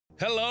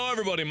Hello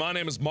everybody, my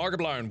name is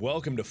Markiplier and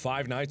welcome to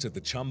 5 Nights at the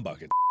Chum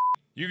Bucket.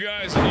 You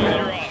guys,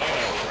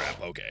 oh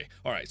crap, okay.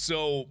 Alright,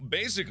 so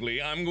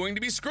basically I'm going to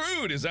be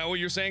screwed. Is that what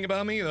you're saying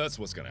about me? That's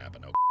what's gonna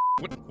happen.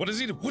 Okay. What does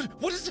he do?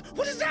 What is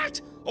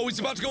that? Oh, he's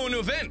about to go into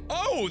a vent.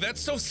 Oh,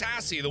 that's so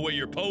sassy the way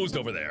you're posed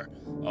over there.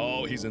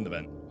 Oh, he's in the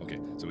vent. Okay,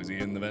 so is he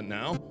in the vent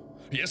now?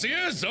 Yes, he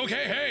is!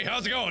 Okay, hey,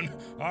 how's it going?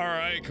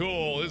 Alright,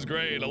 cool, this is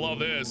great, I love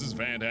this, this is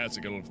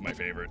fantastic, it's my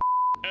favorite.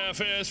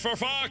 F is for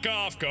fuck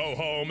off, go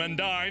home and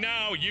die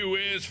now. U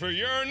is for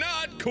you're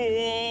not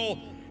cool.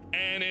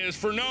 N is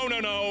for no,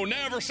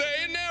 never say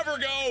it, never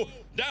go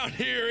down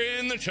here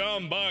in the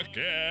chum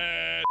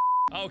bucket.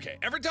 Okay,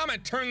 every time I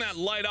turn that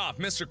light off,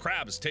 Mr.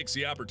 Krabs takes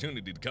the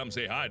opportunity to come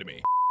say hi to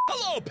me.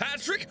 Hello,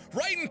 Patrick!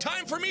 Right in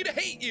time for me to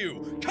hate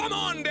you! Come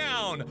on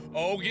down!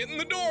 Oh, get in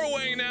the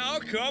doorway now,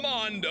 come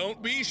on,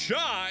 don't be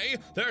shy!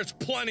 There's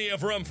plenty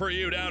of room for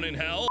you down in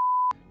hell!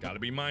 Gotta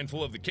be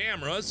mindful of the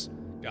cameras,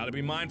 gotta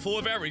be mindful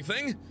of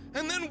everything,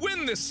 and then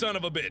win this son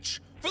of a bitch!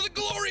 For the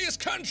glorious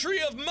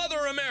country of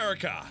Mother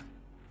America!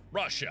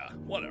 Russia,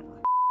 whatever.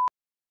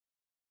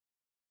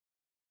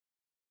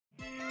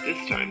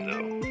 This time,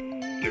 though,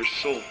 their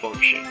sole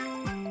function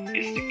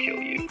is to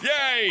kill you.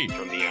 Yay!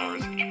 From the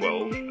hours of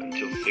 12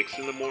 until 6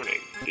 in the morning,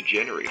 the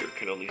generator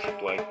can only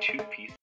supply 2 pieces.